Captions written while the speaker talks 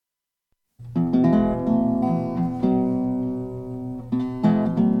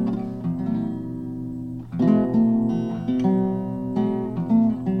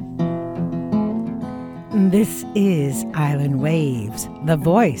is Island Waves, the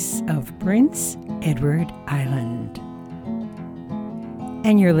voice of Prince Edward Island.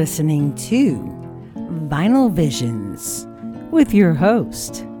 And you're listening to Vinyl Visions with your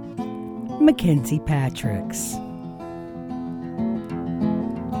host, Mackenzie Patricks.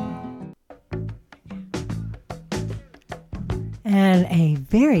 And a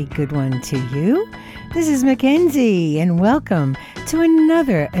very good one to you. This is Mackenzie, and welcome to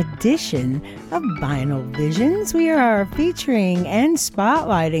another edition of Vinyl Visions. We are featuring and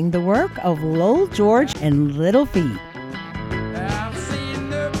spotlighting the work of Lowell George and Little Feat. I've seen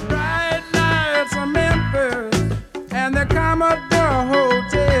the bright lights of Memphis and the Commodore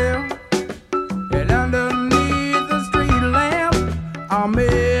Hotel, and underneath the street lamp I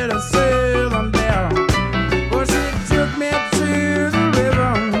made a sail them down. Well, she took me to the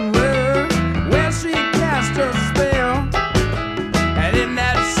river where she cast her spell, and in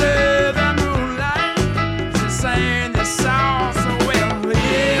that southern moonlight she sang the song so well.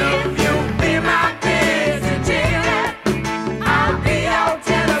 If you be my visitor, I'll be your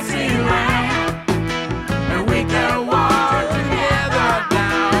Tennessee land, and we can walk together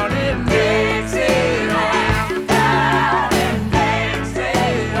down in Dixieland, down in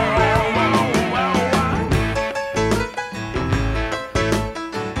Dixieland. Whoa, whoa, whoa.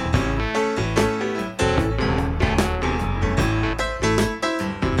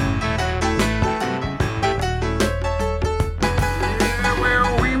 Yeah,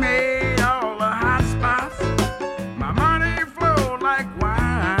 well, we made all the hot spots. My money flowed like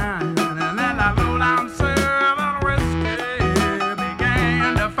wine, and then I low down southern whiskey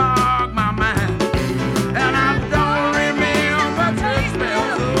began to fog my mind. And I don't remember taste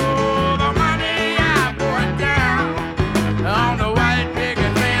bills, oh, the money I put down on the white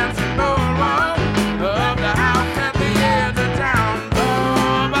picket fence and boardwalk of the house at the edge of town.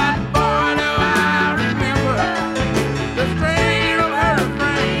 Oh, but boy, do I remember the strain of her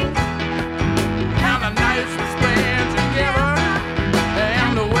refrain, how the nights we spent together,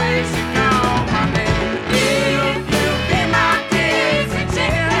 and the way she called my name. If you be my Dixie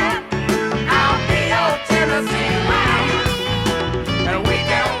chicken, I'll be your Tennessee land, and we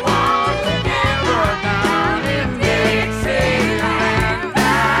can walk together down in Dixieland,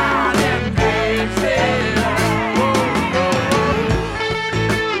 down in Dixieland. Whoa, whoa.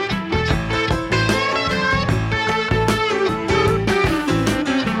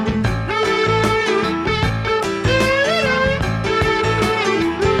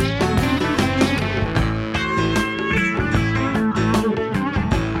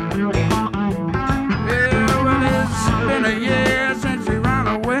 Yeah, well, it's been a year since she ran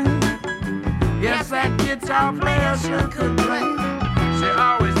away. Yes, that guitar player sure could play. She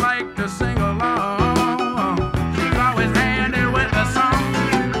always liked to sing along. She's always handy with the song.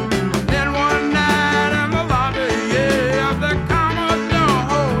 Then one night in the lobby, yeah, of the Commodore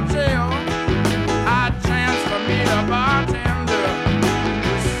Hotel, I chanced to meet a bartender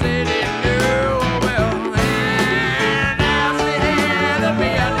who said he knew her well. And as he handed me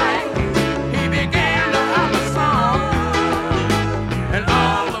a drink, he began to hum a song, and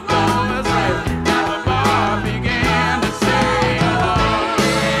all the boys at the bar began to sing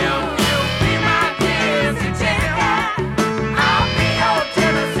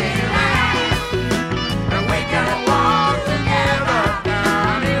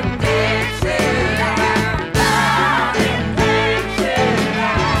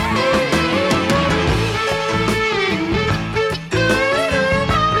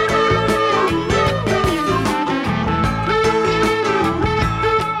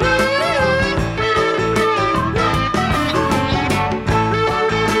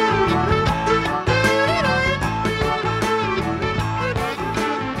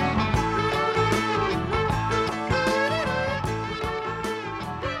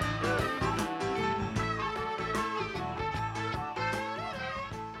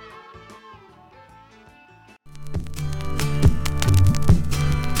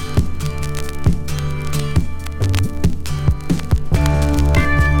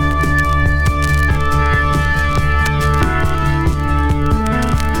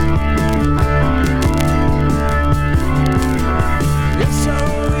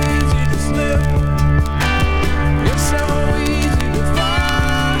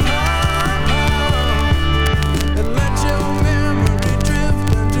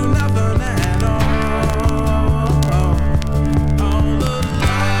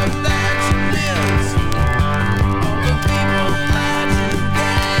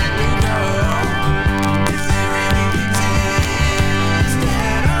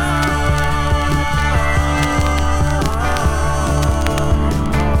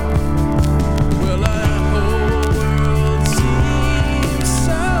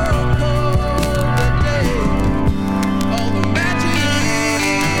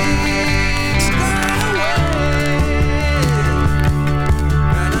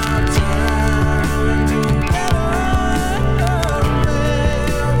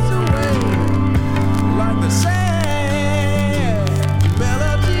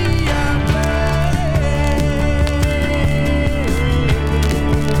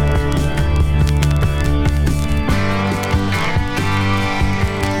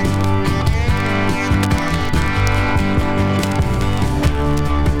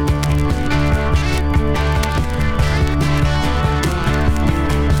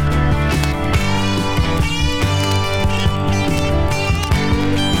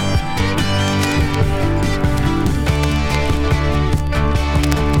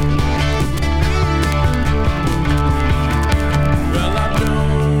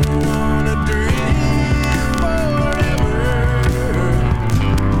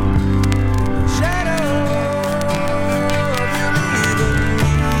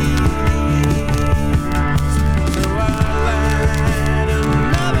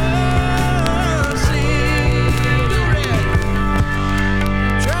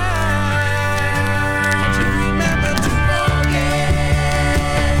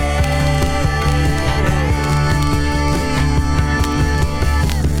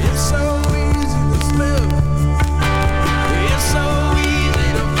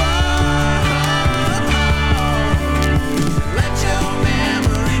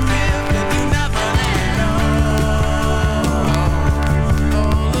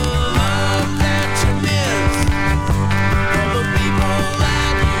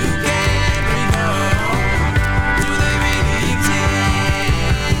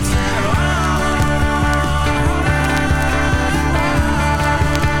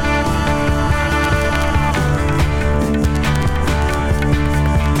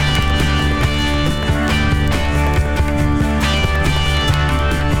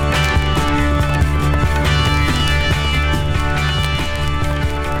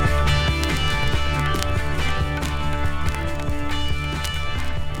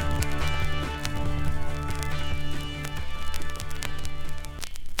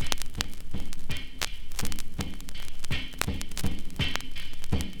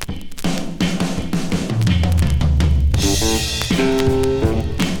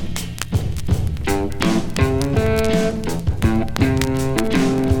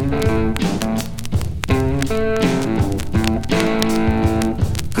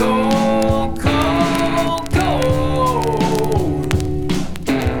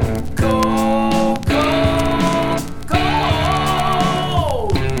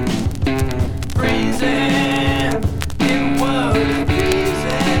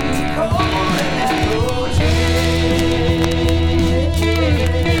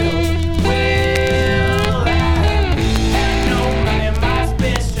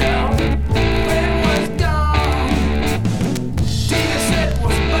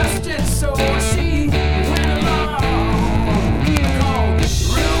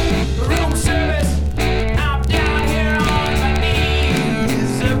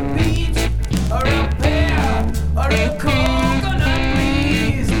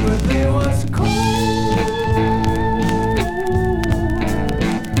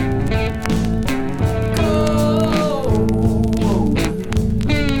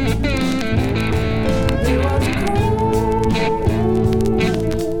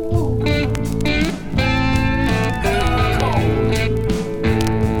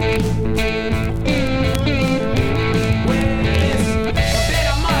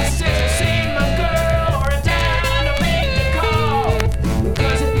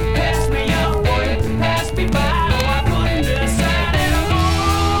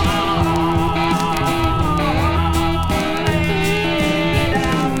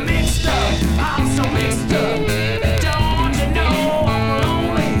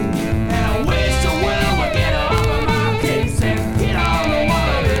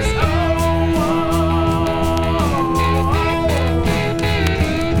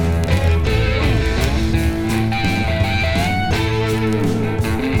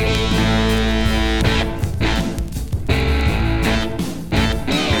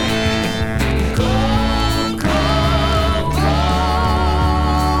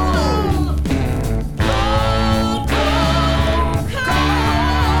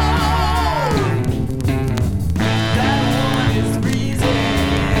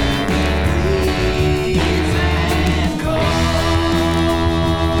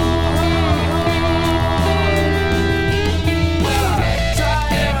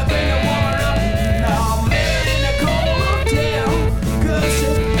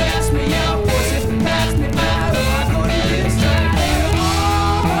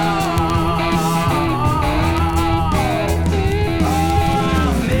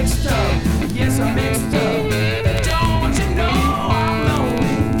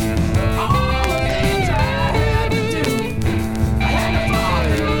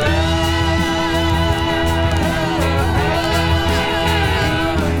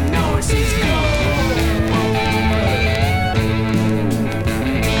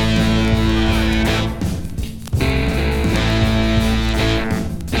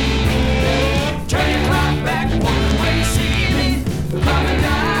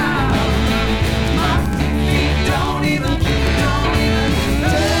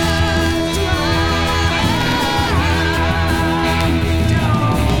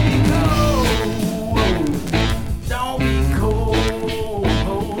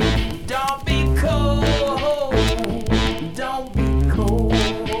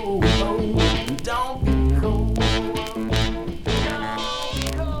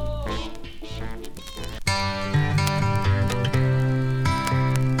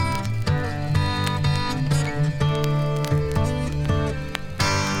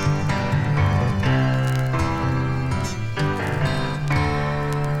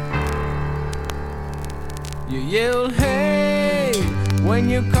when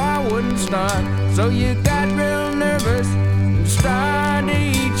your car wouldn't start. So you got real nervous and started to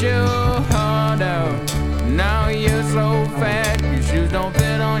eat your heart out. Now you're so fat, your shoes don't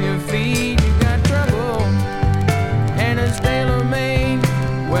fit on your feet. You got trouble and it's tailor-made.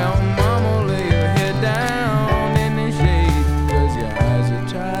 Well, mama, lay your head down in the shade, 'cause your eyes are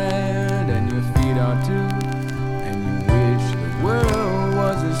tired and your feet are too, and you wish the world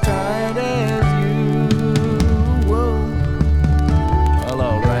was as tired as you. Whoa. Well,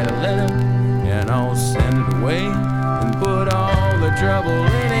 I'll write a letter and I'll send it away and put all the trouble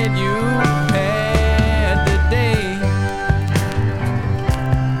in it you had today.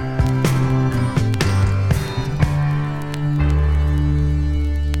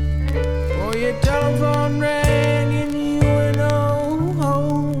 Oh, your telephone rang and you went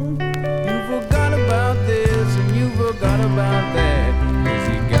home. You forgot about this and you forgot about that, 'cause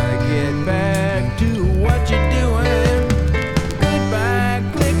you gotta get back to what you're doing. Goodbye,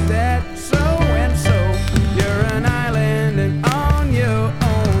 click that, so and so. You're an island and on your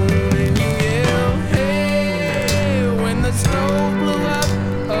own, and you yell, hey, when the stove blew up,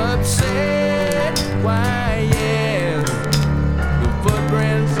 upset. Why, yes, the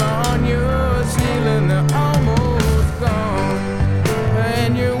footprints on your ceiling, they're almost gone.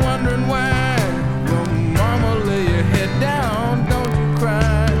 And you're wondering why. Well, mama, lay your head down, don't you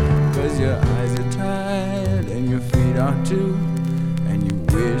cry, 'cause your eyes are tired and your feet are too, and you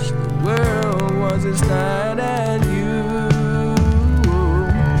wish the world was as tired as you.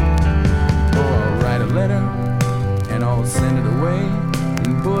 Oh, I'll write a letter and I'll send it away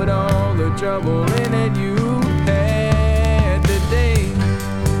and put all the trouble in it you had today.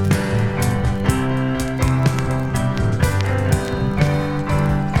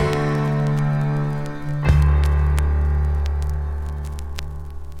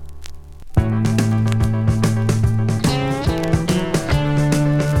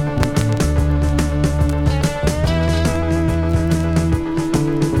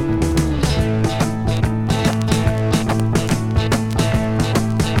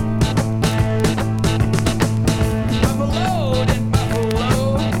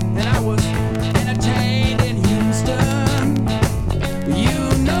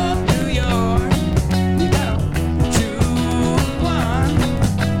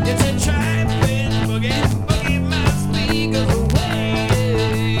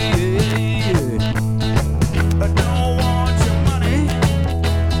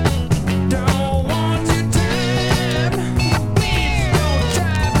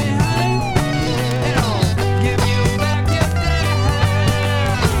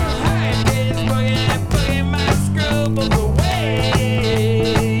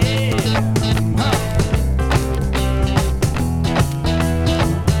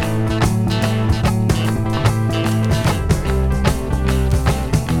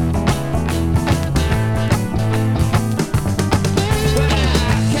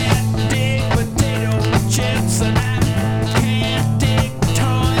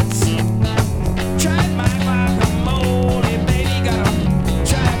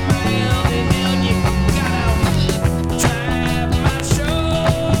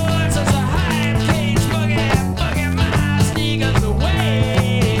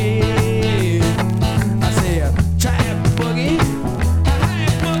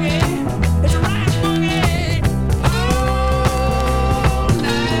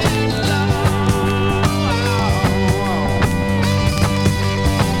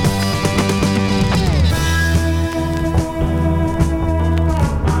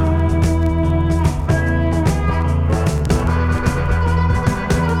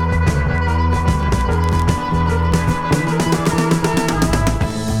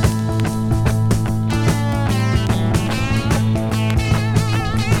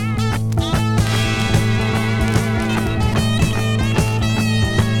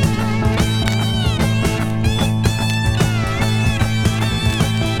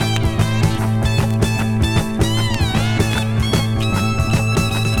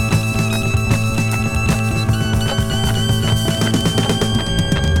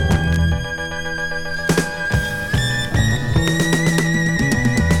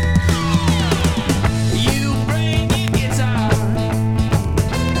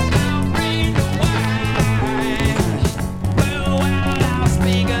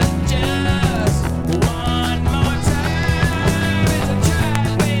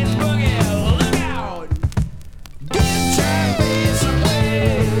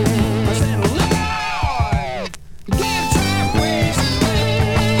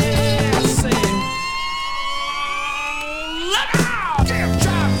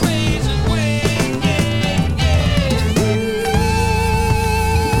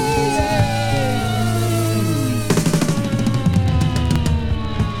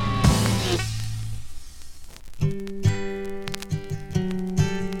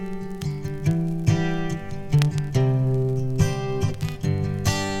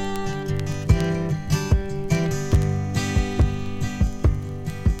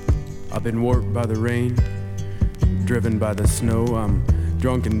 I've been warped by the rain, driven by the snow. I'm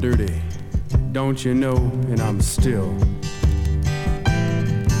drunk and dirty, don't you know? And I'm still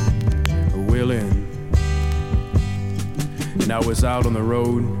willing. And I was out on the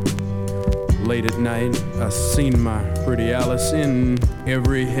road late at night. I seen my pretty Alice in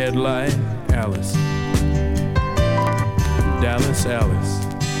every headlight. Alice, Dallas, Alice.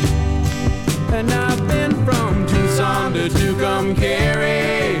 And I've been from Tucson to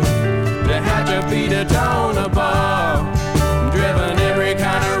Tucumcari, to Hatchapee to Tonopah, driven every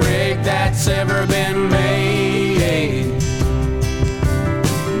kind of rig that's ever been made,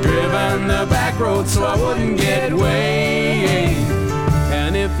 driven the back road so I wouldn't get weighed.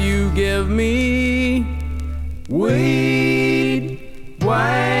 And if you give me weed,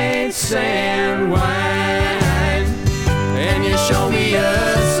 white sand wine, and you show me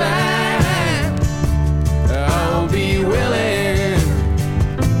a sign, I'll be willing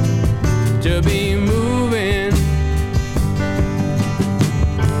to be moving.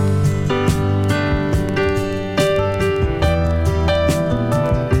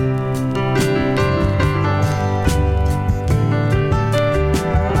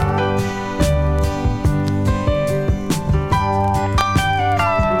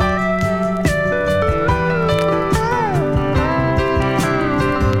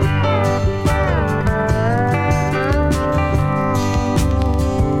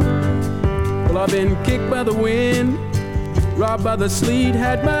 Kicked by the wind, robbed by the sleet,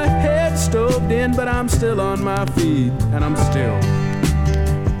 had my head stoved in, but I'm still on my feet, and I'm still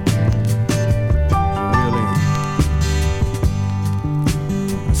really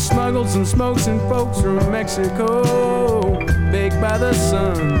smuggled some smokes and folks from Mexico, baked by the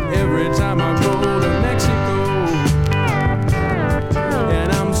sun every time I go to Mexico,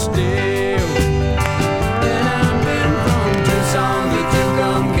 and I'm still, and I've been from Tucson to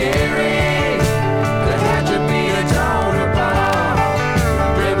Tucumcari,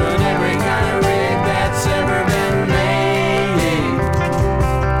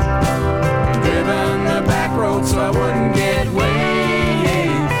 so I wouldn't get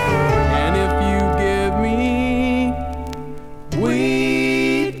weighed. And if you give me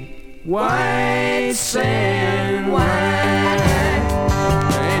weed, white sand wine,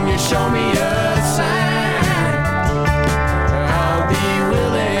 and you show me a sign, I'll be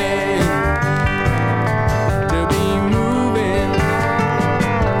willing to be moving.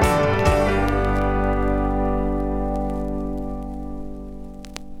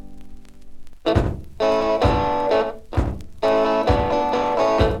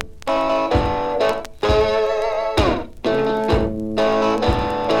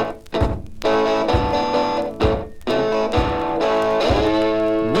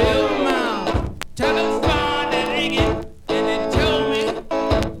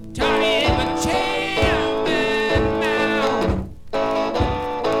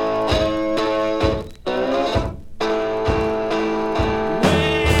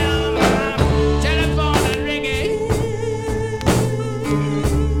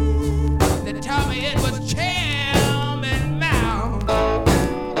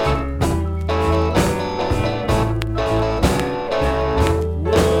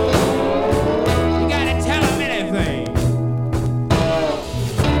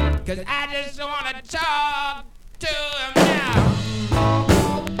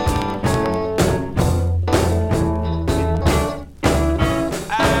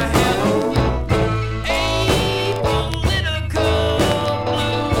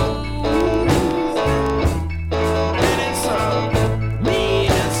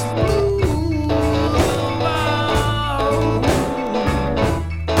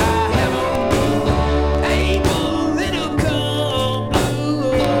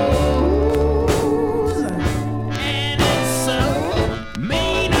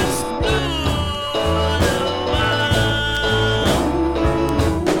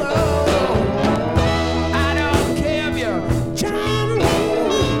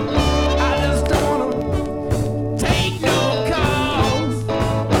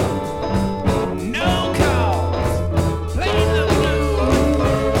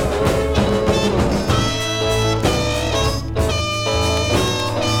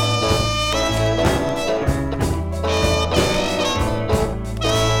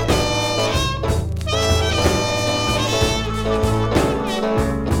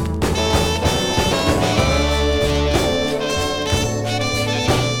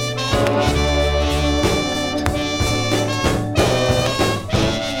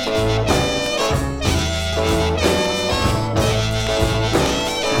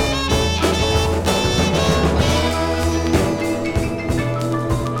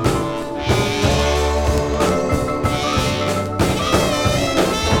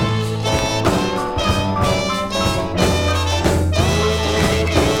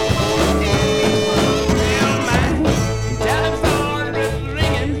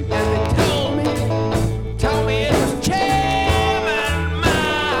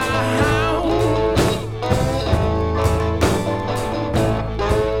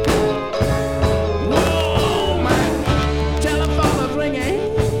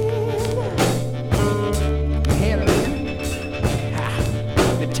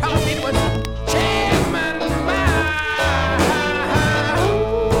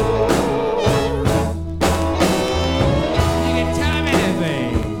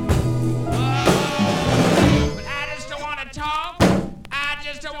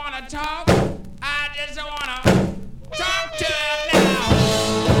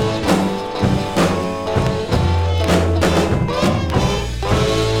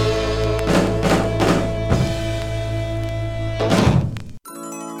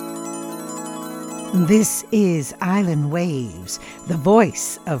 This is Island Waves, the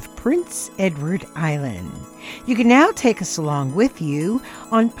voice of Prince Edward Island. You can now take us along with you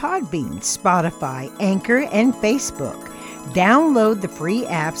on Podbean, Spotify, Anchor, and Facebook. Download the free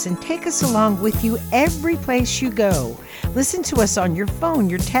apps and take us along with you every place you go. Listen to us on your phone,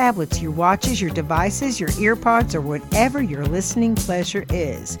 your tablets, your watches, your devices, your earpods, or whatever your listening pleasure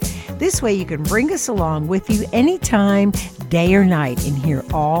is. This way you can bring us along with you anytime, day or night, and hear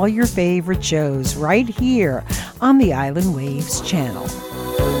all your favorite shows right here on the Island Waves channel.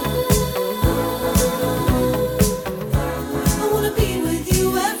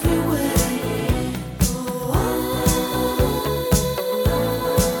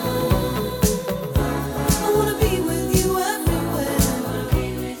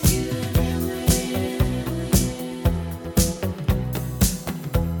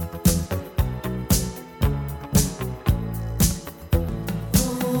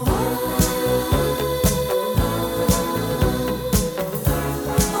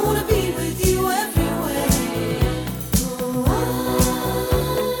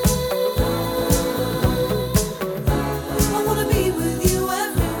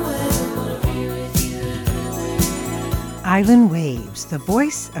 Island Waves, the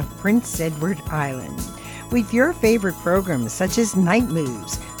voice of Prince Edward Island, with your favorite programs such as Night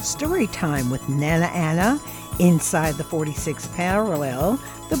Moves, Story Time with Nana Anna, Inside the 46th Parallel,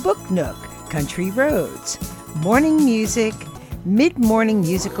 The Book Nook, Country Roads, Morning Music, Mid-Morning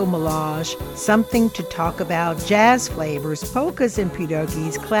Musical Melange, Something to Talk About, Jazz Flavors, Polkas and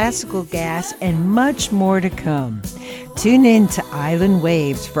Pierogies, Classical Gas, and much more to come. Tune in to Island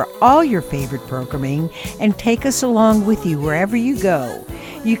Waves for all your favorite programming and take us along with you wherever you go.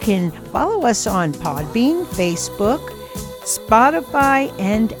 You can follow us on Podbean, Facebook, Spotify,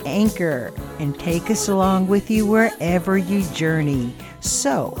 and Anchor, and take us along with you wherever you journey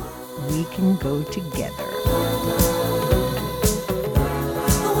so we can go together.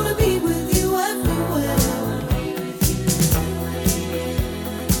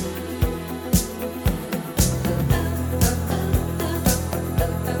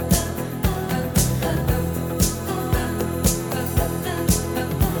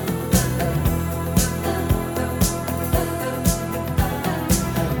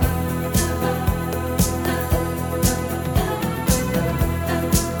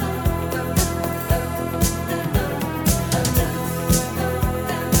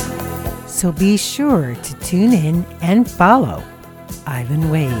 So be sure to tune in and follow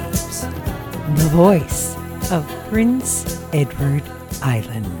Island Waves, the voice of Prince Edward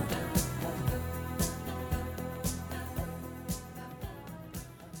Island.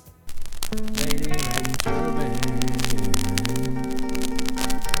 Lady and turban,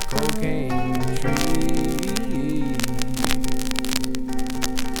 cocaine tree.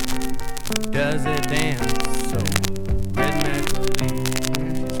 Does it dance so rhythmically?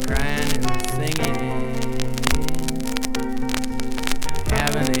 She's crying and singing,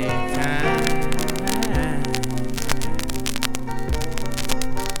 having a time.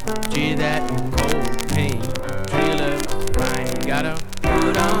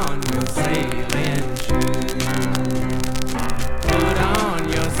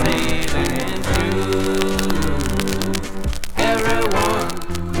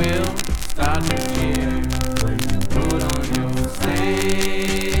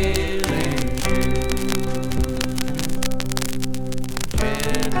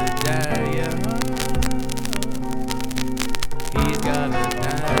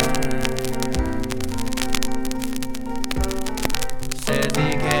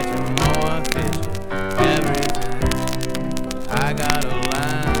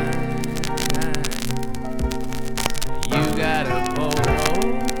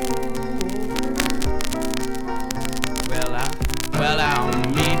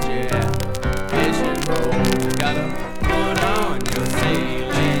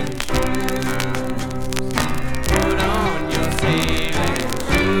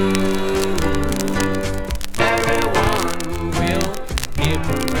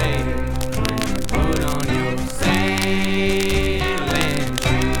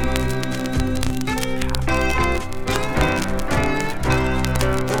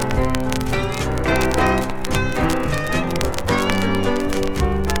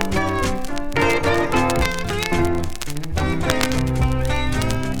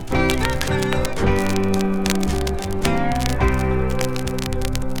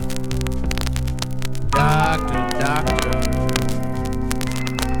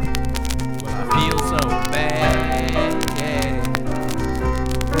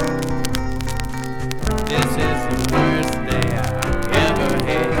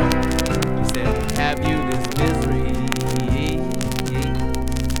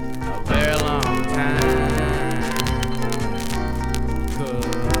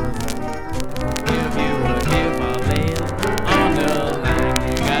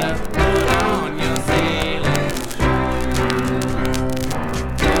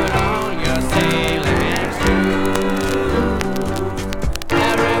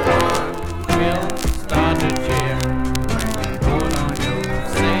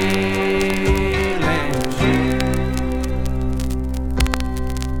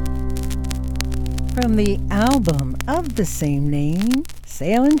 album of the same name,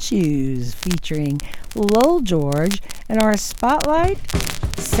 Sailin' Shoes, featuring Lowell George, and our spotlight,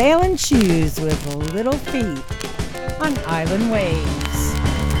 Sailin' Shoes with Little Feet on Island Waves.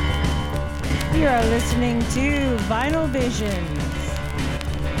 You are listening to Vinyl Visions.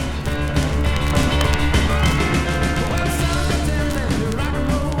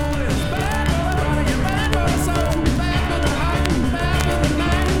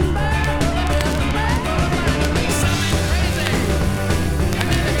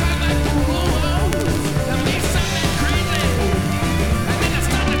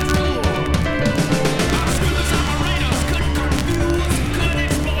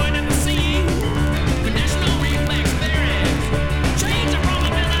 Conditional reflex theory.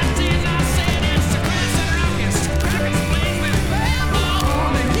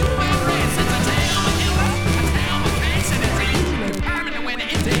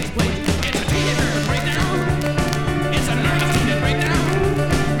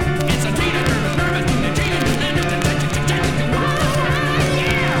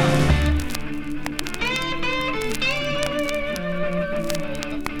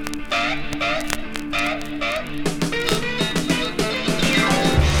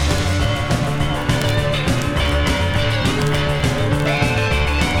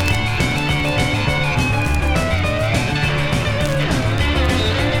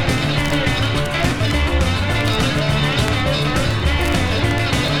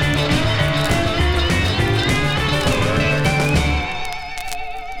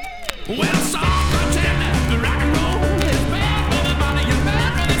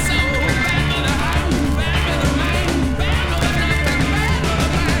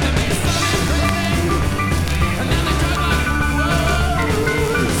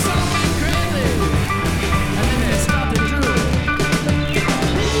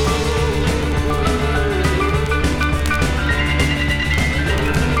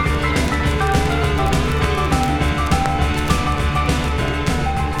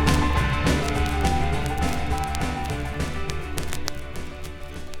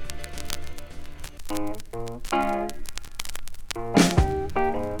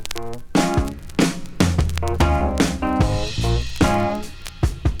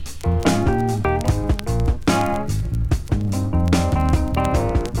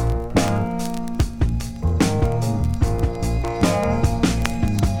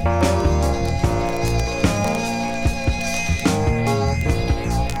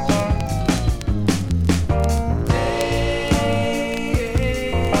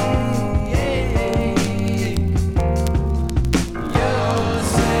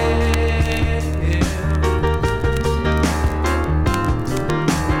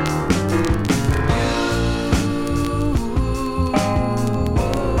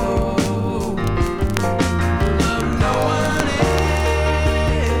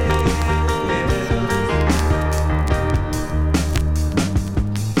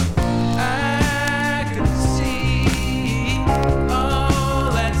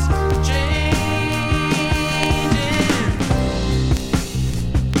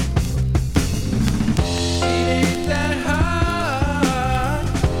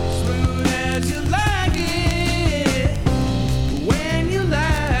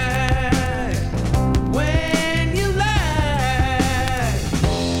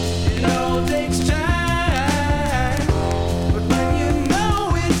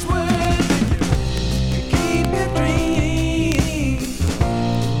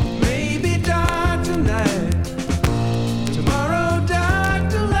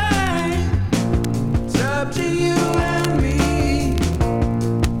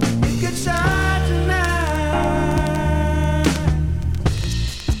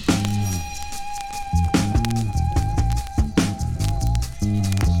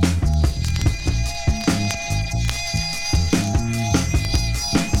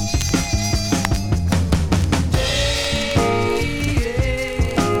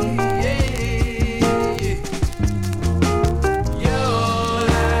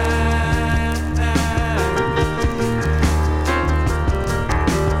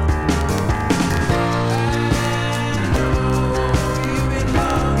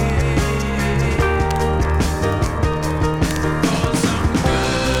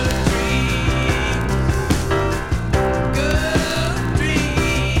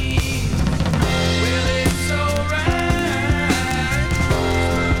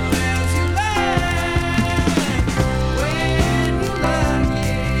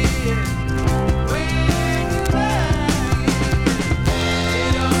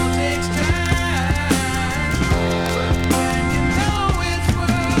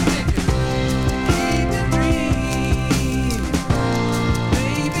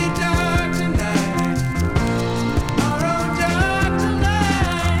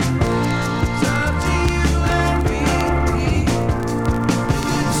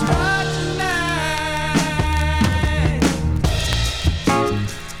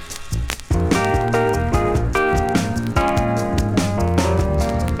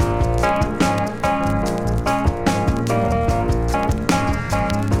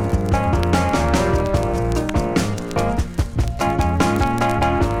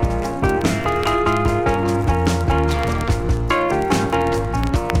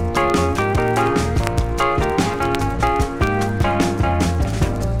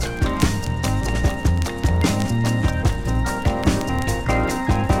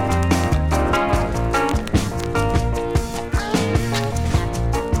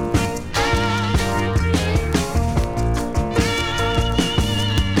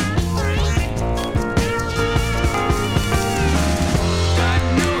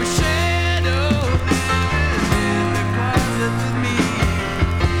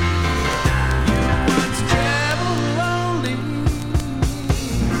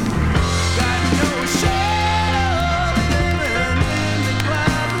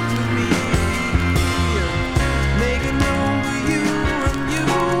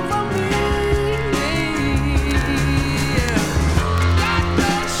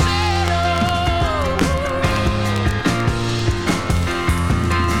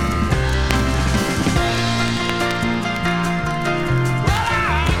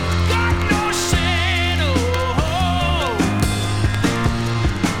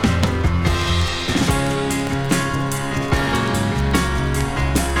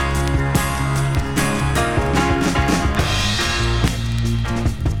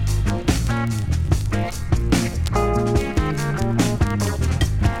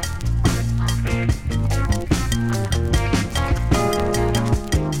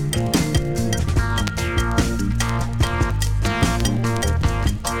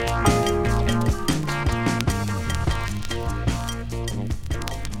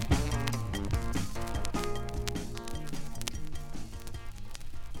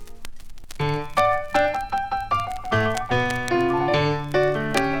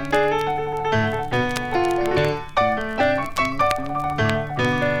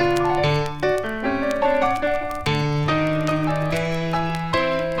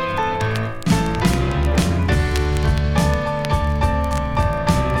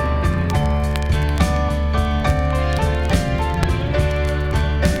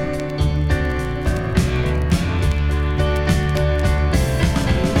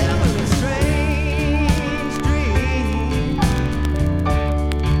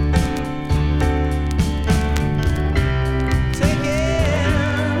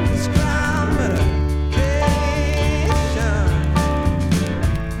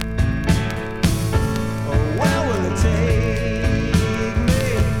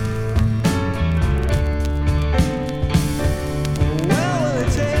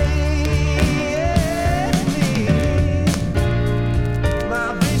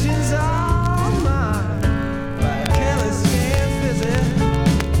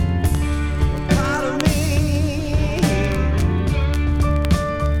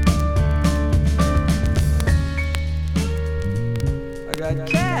 got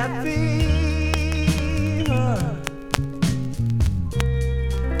cat fever.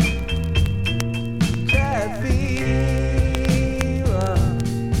 Cat fever.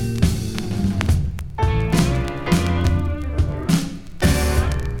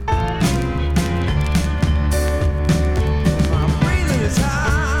 My breathing is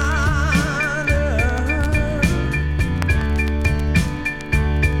harder.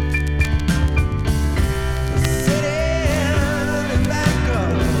 Sitting back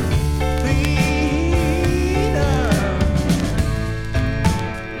up, Peter.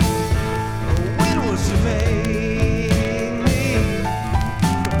 When will she make me?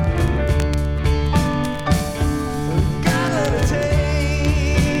 God, let her take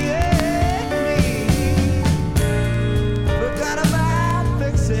me. Forgot about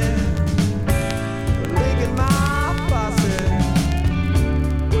fixing, licking my faucet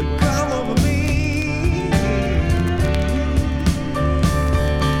would come over me.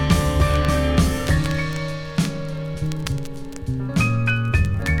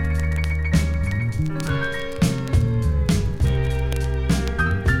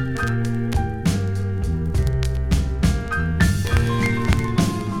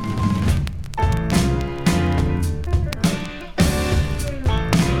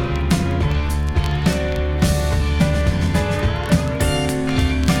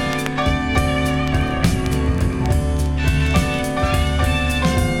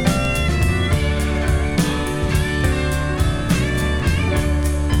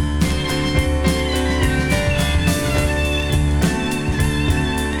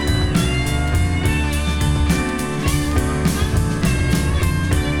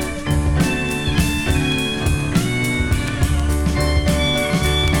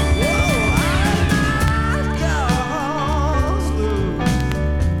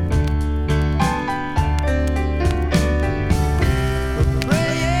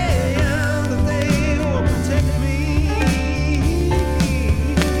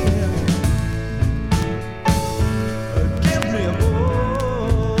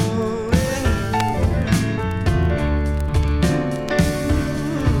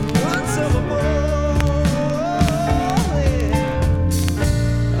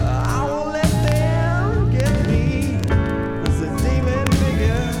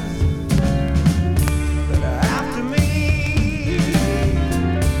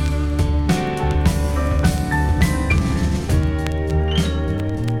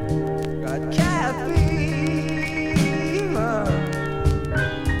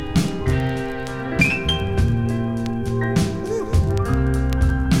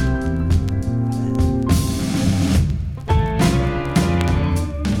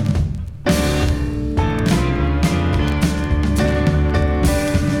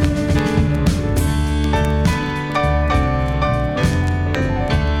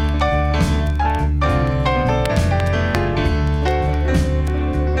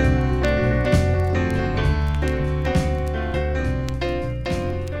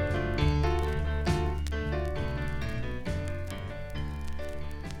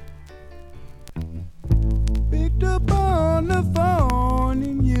 Picked up on the phone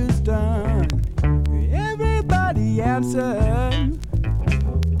in Houston. Everybody answered.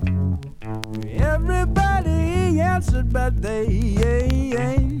 Everybody answered, but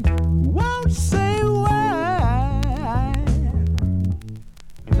they won't say why.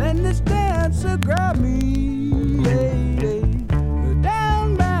 Then this dancer grabbed me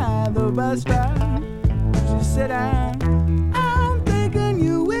down by the bus stop. She said, I'm thinking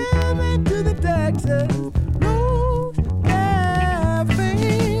you will be to the Texas Rose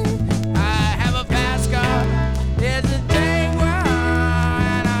Cafe. I have a fast car, there's a Jaguar,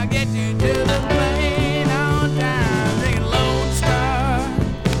 and I'll get you to the plane on time. Bring a Lone Star,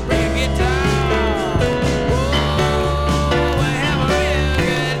 bring a guitar. Oh, we'll have a real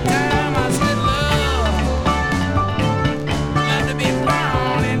good time. I said, love to be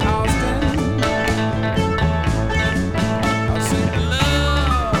found in Austin. I said,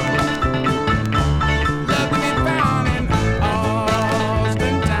 love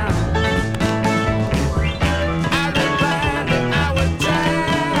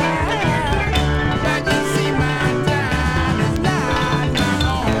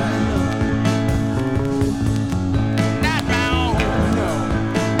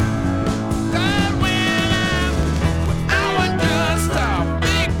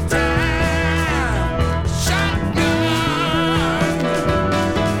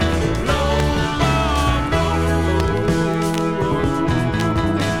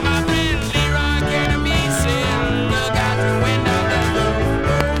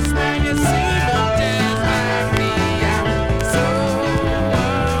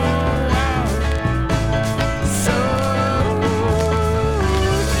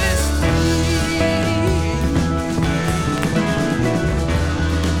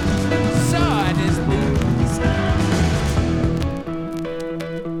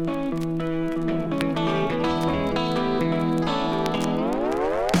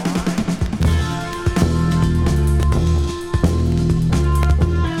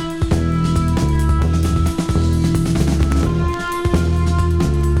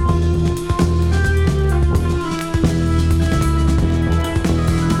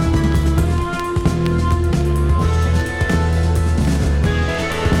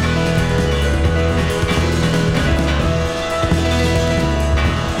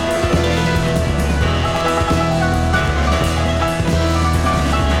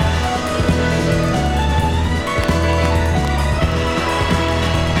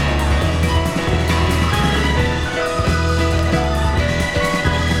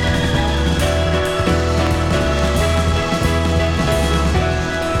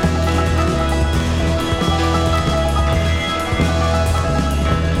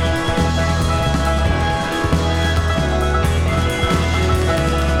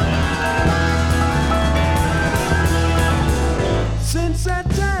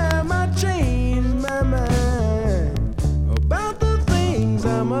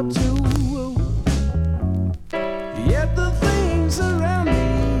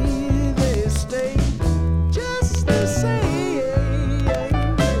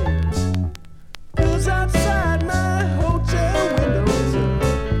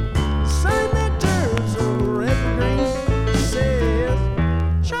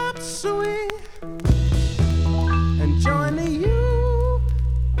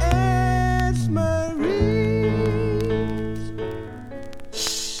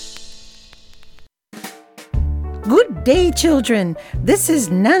day, children. This is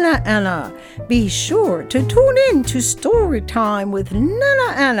Nana Anna. Be sure to tune in to Story Time with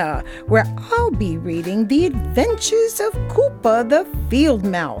Nana Anna, where I'll be reading The Adventures of Koopa the Field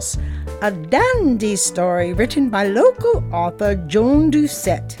Mouse, a dandy story written by local author Joan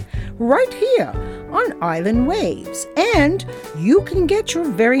Doucette, right here on Island Waves. And you can get your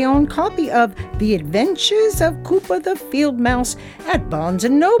very own copy of The Adventures of Koopa the Field Mouse at Barnes &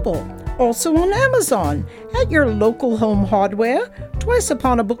 Noble, also on Amazon, at your local home hardware, Twice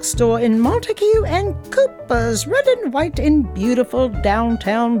Upon a Bookstore in Montague, and Koopa's Red and White in beautiful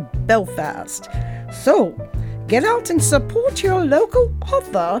downtown Belfast. So, get out and support your local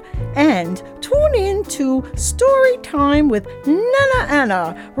author and tune in to Story Time with Nana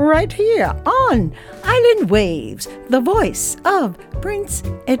Anna right here on Island Waves, the voice of Prince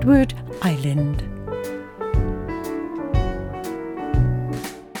Edward Island.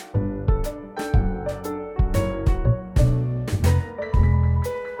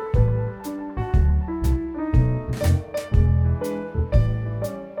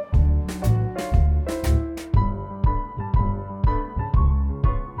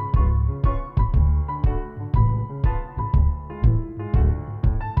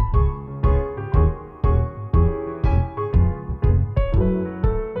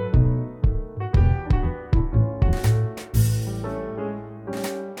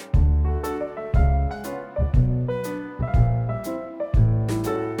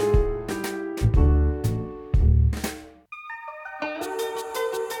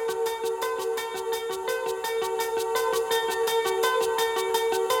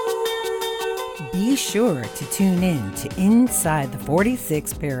 Be sure to tune in to Inside the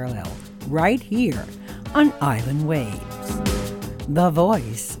 46th Parallel right here on Island Waves, the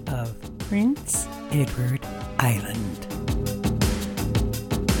voice of Prince Edward Island.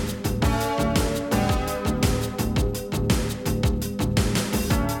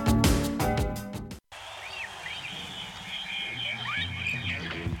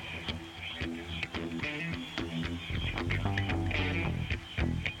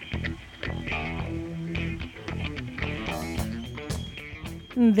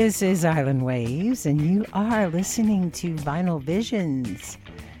 This is Island Waves, and you are listening to Vinyl Visions.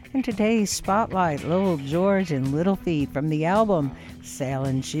 And today's spotlight, Lowell George and Little Feat from the album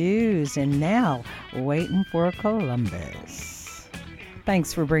Sailing Shoes, and now Waiting for Columbus.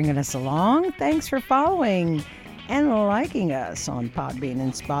 Thanks for bringing us along. Thanks for following and liking us on Podbean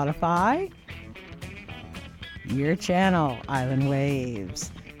and Spotify. Your channel, Island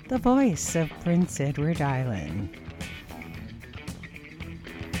Waves, the voice of Prince Edward Island.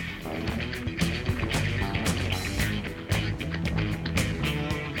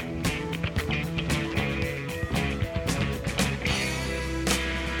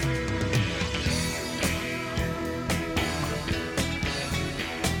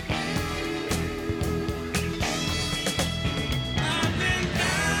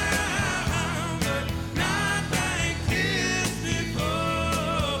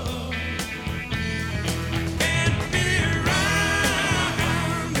 And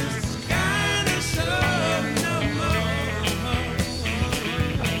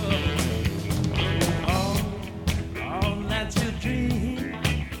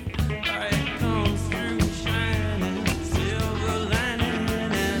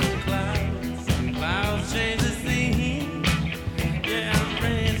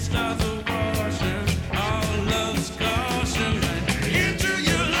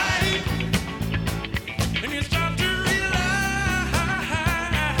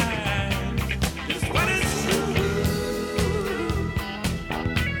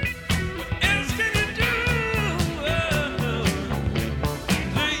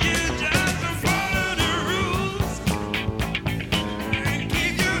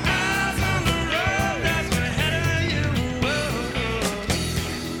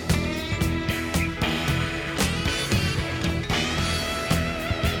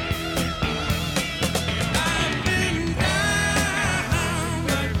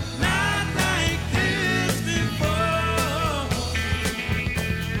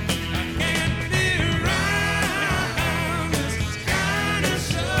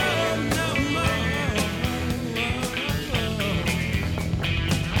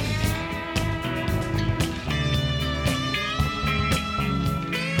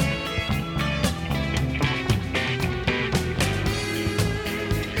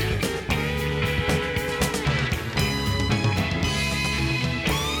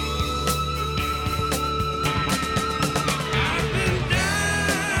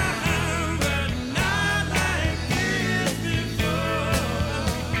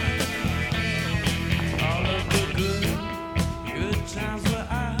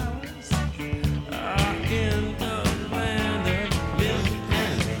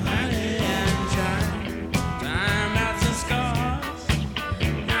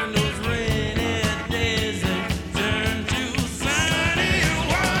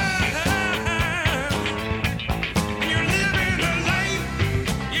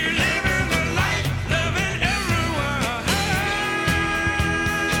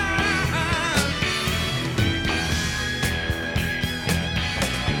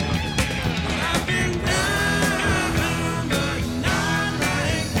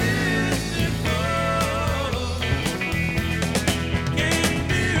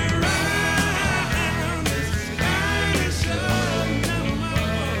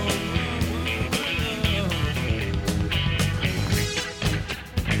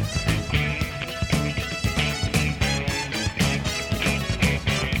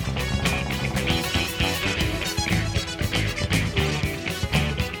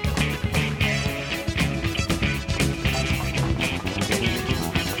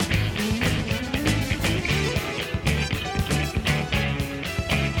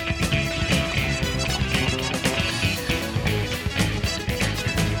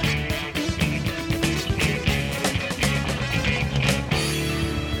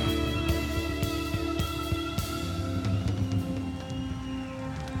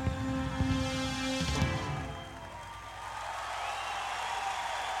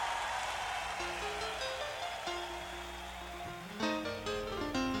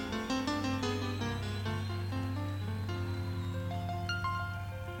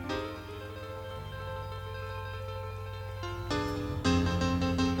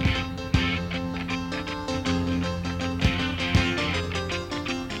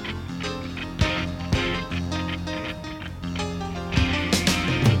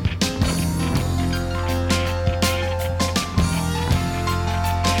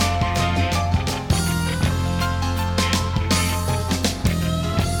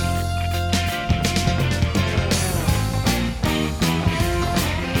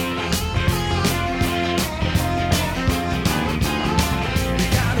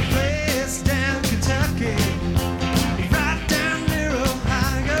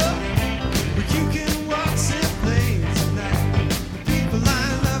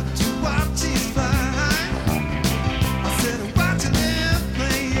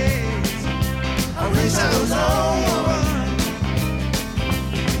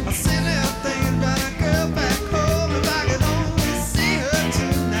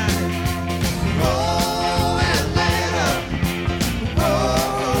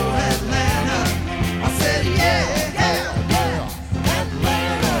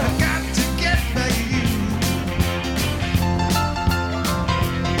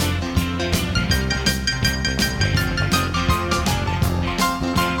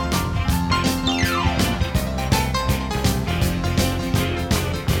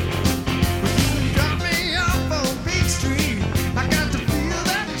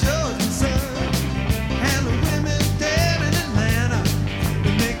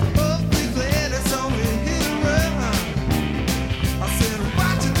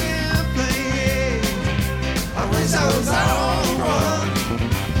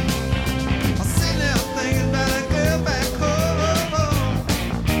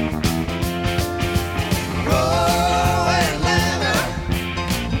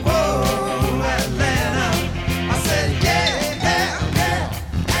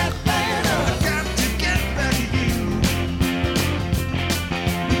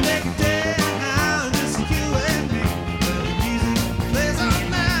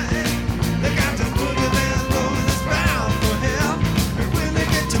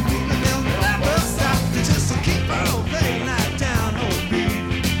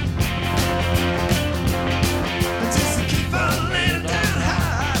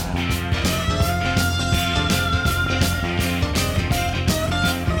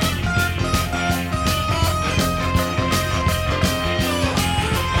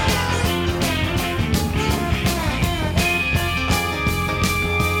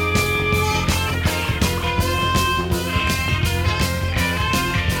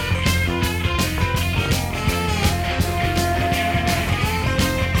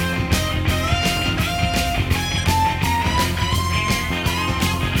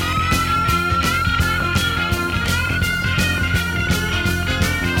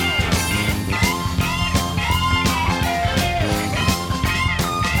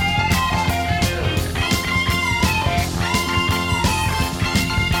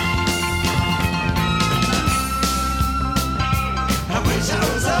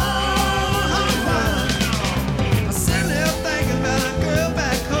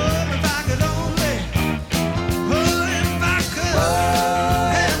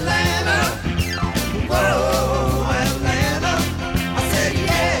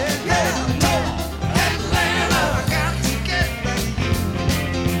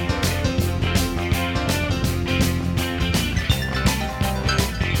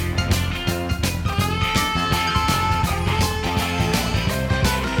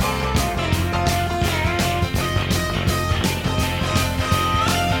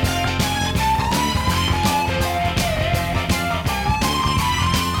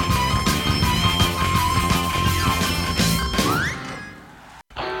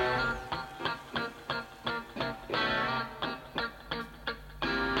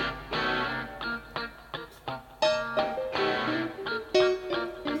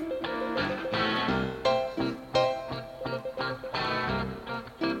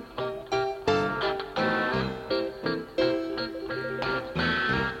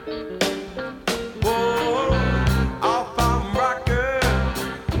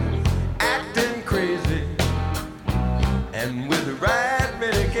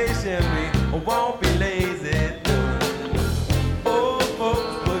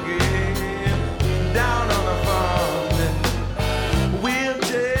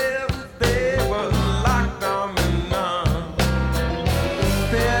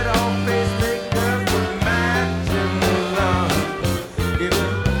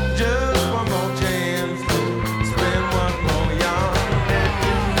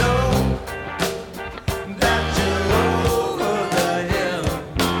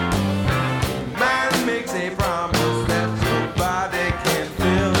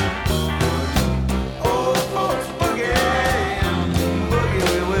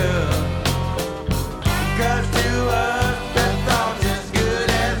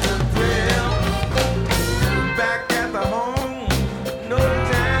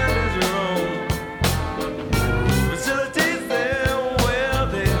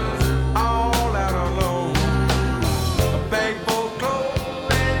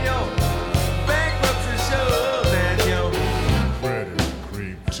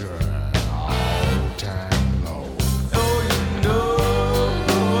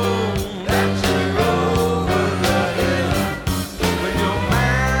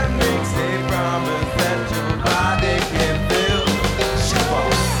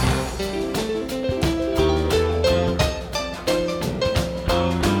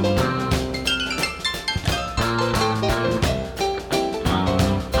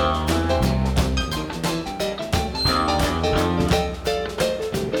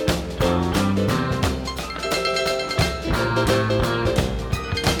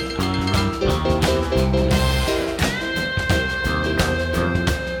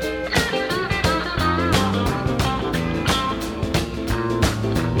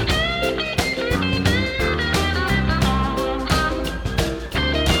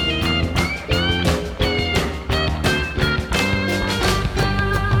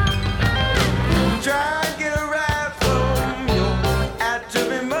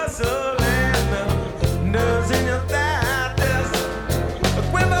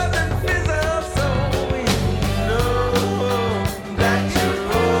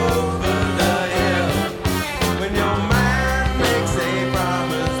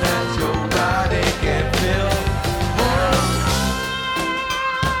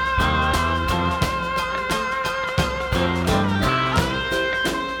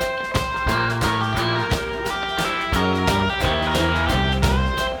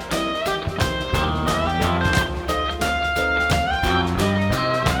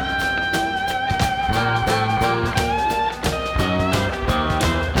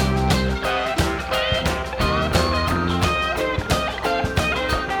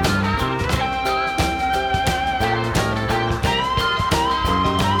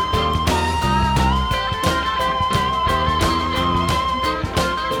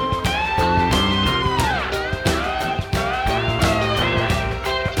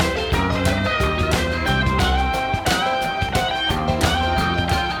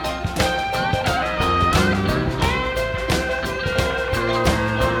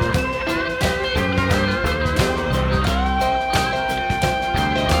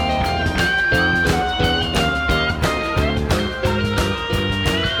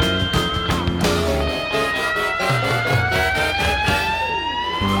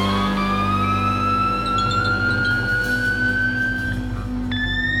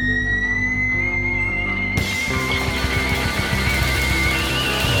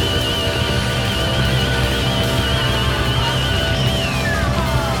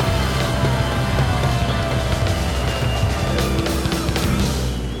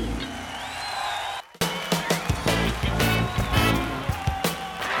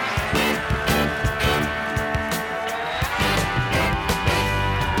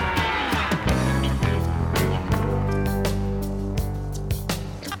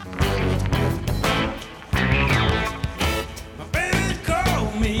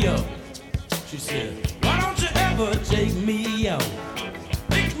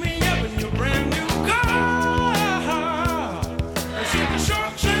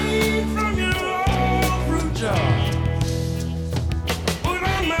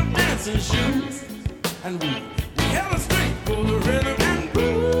dancing shoes, and we held a street for the rhythm and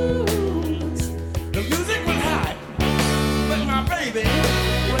blues. The music was hot, but my baby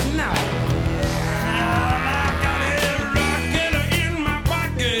was not. I got it rocking in my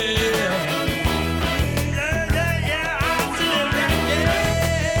pocket. Yeah, yeah, yeah, I see it rocking.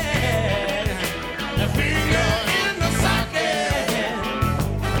 The finger in the socket.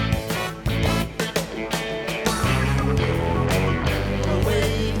 I'll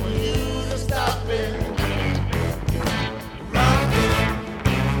wait for you to stop it. Rock it.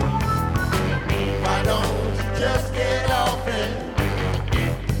 Why don't you just get off it?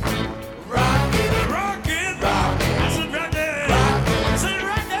 Rock it. Rock it. Rock it. I said rock it. Rock it. I said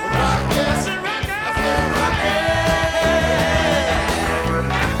rock it. Rock it. I said rock it. I said rock it.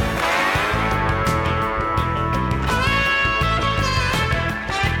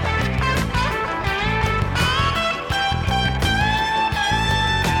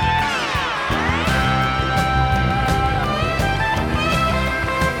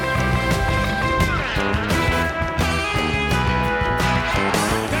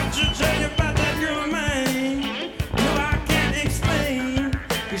 Got to tell you about that girl of mine. No, I can't explain.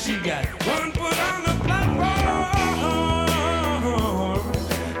 'Cause she got one foot on the platform and the other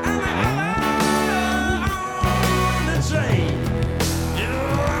on the train. You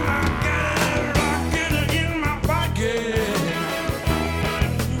know, I got it rocking in my pocket.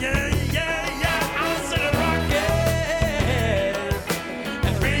 Yeah, yeah, yeah, I said rock it.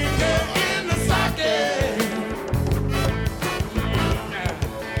 And finger in the socket.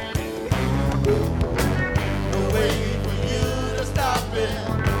 I'll wait for you to stop it.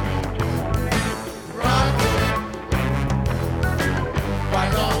 Rock it. Why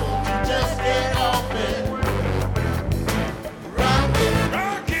don't you just get off it? Rock it.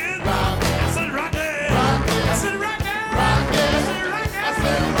 Rock it. Rock it. I said rock it. Rock it. I said rock it. Rock it. I said rock it. I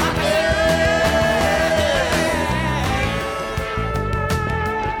said rock it.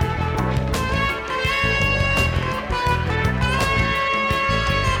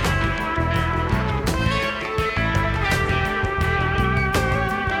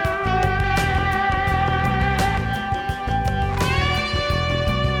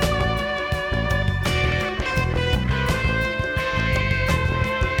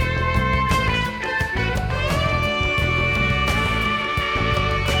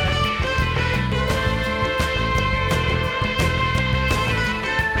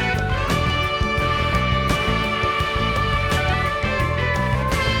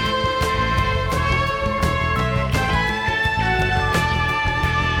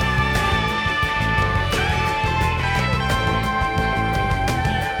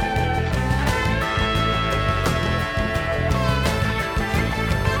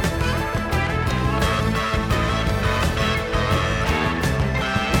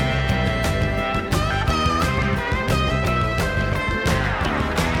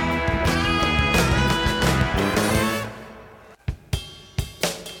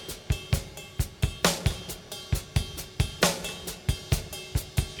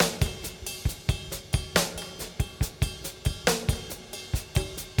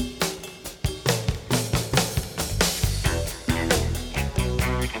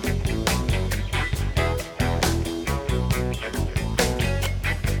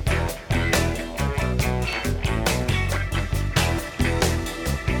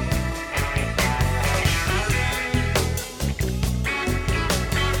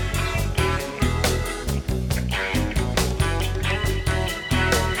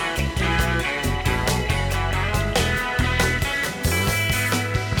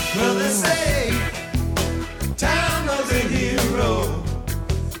 Well, they say time was a hero,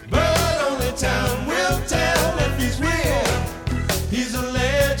 but only time will tell if he's real. He's a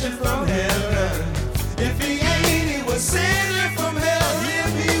legend from heaven. If he ain't, he was sent here from hell.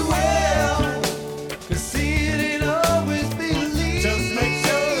 He'll be well. 'Cause see, it ain't always believing. Just make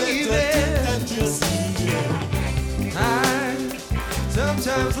sure that you see it. I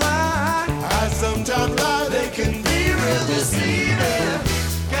sometimes lie. I sometimes lie. They can be real deceiving.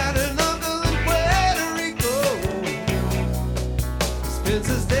 Got an uncle in Puerto Rico. Spends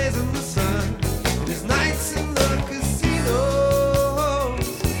his days in the sun, and his nights in the casino.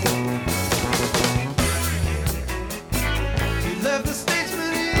 He left the States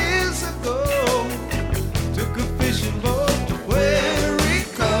many years ago. Took a fishing boat to Puerto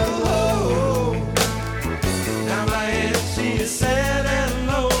Rico. Now my aunt, she is sad and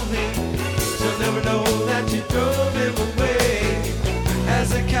lonely. She'll never know that you drove him away. As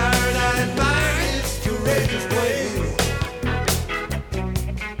a coward, I admire his courageous ways.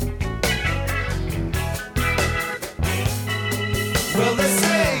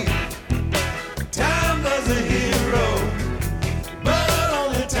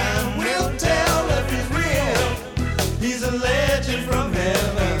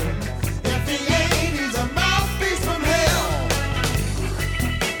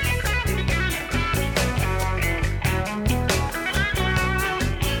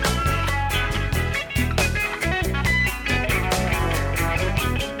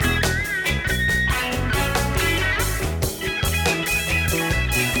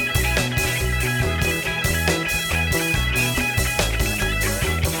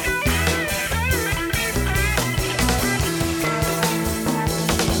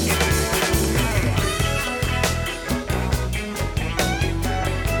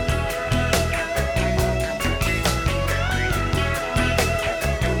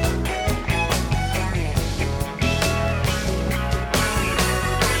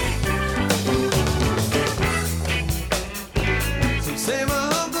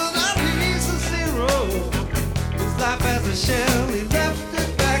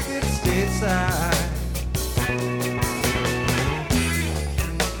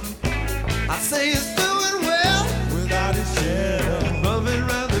 I say he's doing well without his shadow. Roving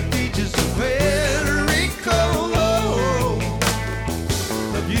around the beaches of Puerto Rico.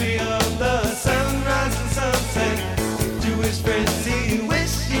 The beauty of the sunrise and sunset. To his friends he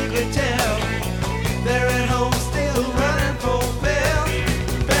wished he could tell. They're at home still running for bail.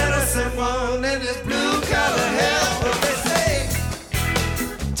 Better someone in this blue collar hell. But they say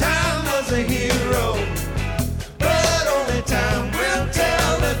time was a hero, but only time will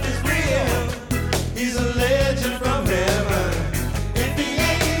tell if it's real. He's a legend from heaven. If he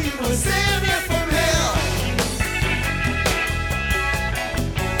ain't, he will send you from hell.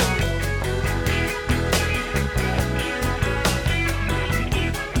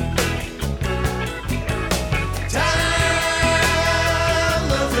 Time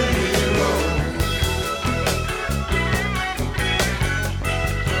was a hero.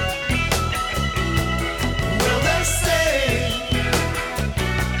 Well, they say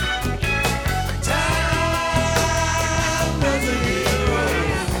time was a hero.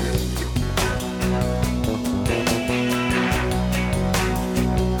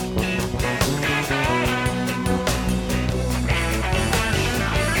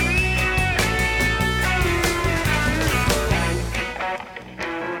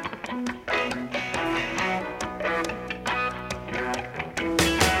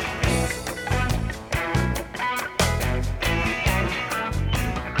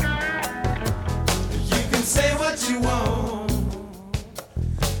 You can say what you want,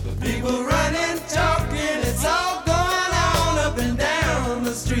 but people running, talking, it's all going on up and down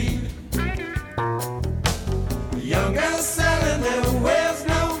the street. Young girls selling their wares,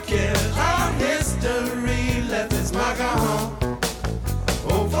 no cares. Our history left its mark on home.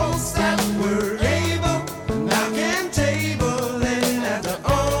 Old folks that were able, knocking tables at their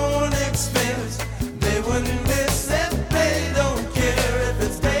own expense. They wouldn't miss it, they don't care if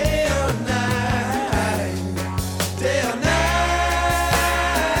it's day or night. Day or night.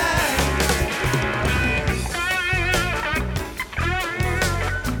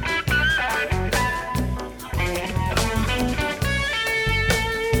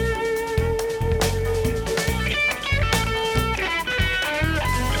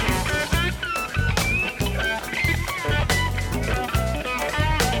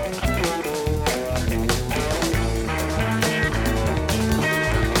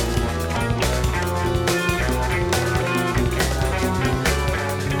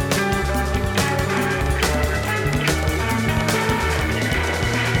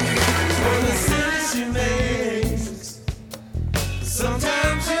 For the city she makes.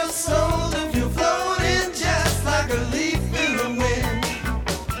 Sometimes you're sold if you're floating just like a leaf in the wind.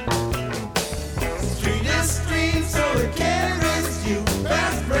 Street is street, so it carries you.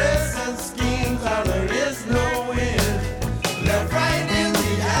 Past present schemes, how there is no end. Left right in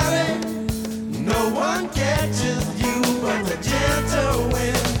the alley, no one catches you but the gentle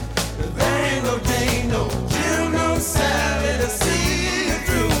wind. There ain't no day, no Jim, no Sally to see you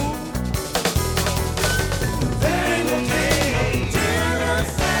through. There ain't no day, no Jim, no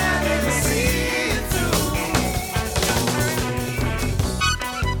Sally to see you through.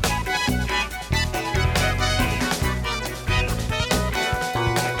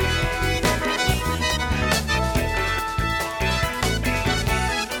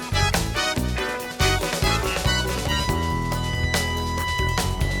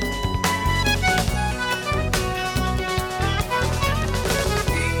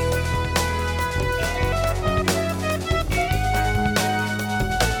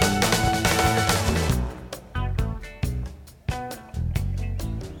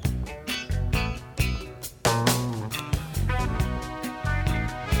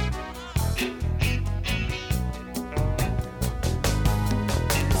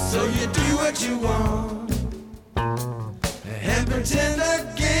 So you do what you want and pretend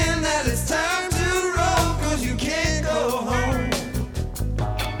again that it's time to roll, 'cause you can't go home.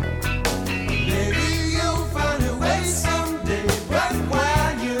 Maybe you'll find a way someday, but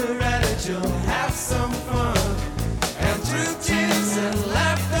while you're at it, you'll have some fun. And through tears and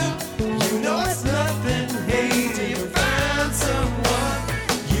laughter, you know it's nothing. Hey, till you find someone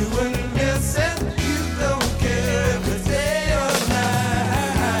you wouldn't miss it. You don't care if it's day or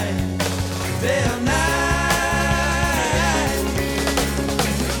night. Day or night.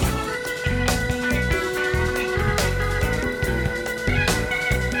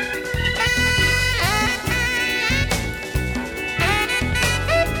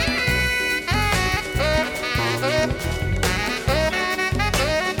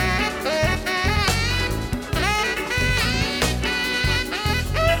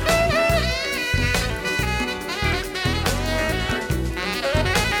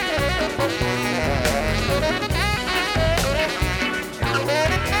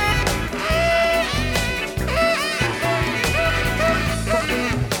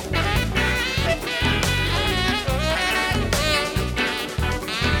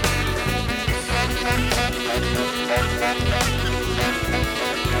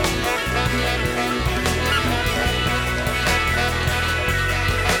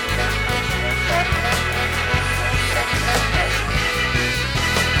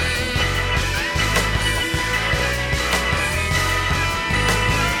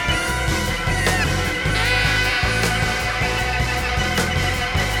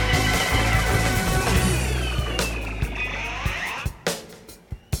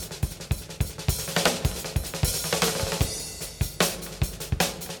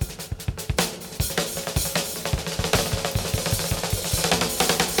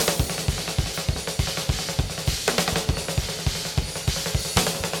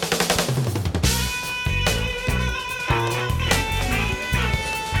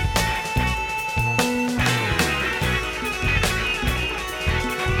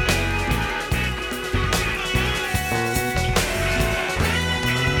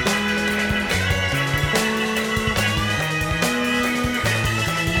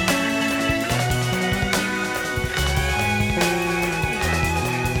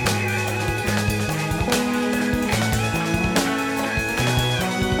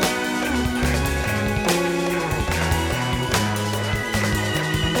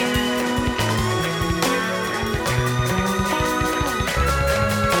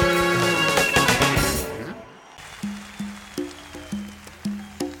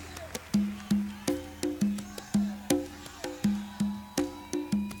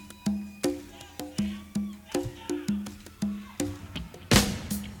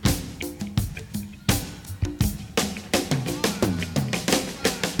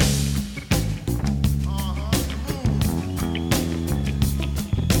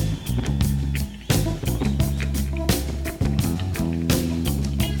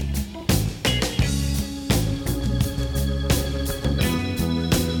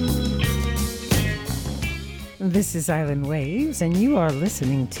 This is Island Waves, and you are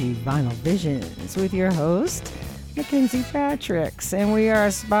listening to Vinyl Visions with your host, Mackenzie Patricks, and we are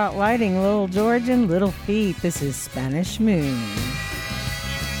spotlighting Little George and Little Feat. This is Spanish Moon.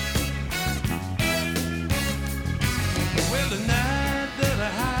 Well, the night that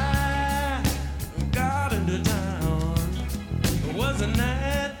I got into town was a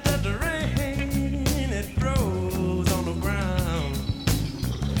night that the rain, it froze on the ground.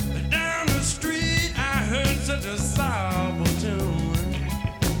 Down the street I heard such a solemn tune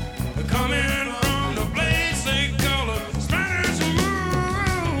coming from the place they call a Spanish Moon.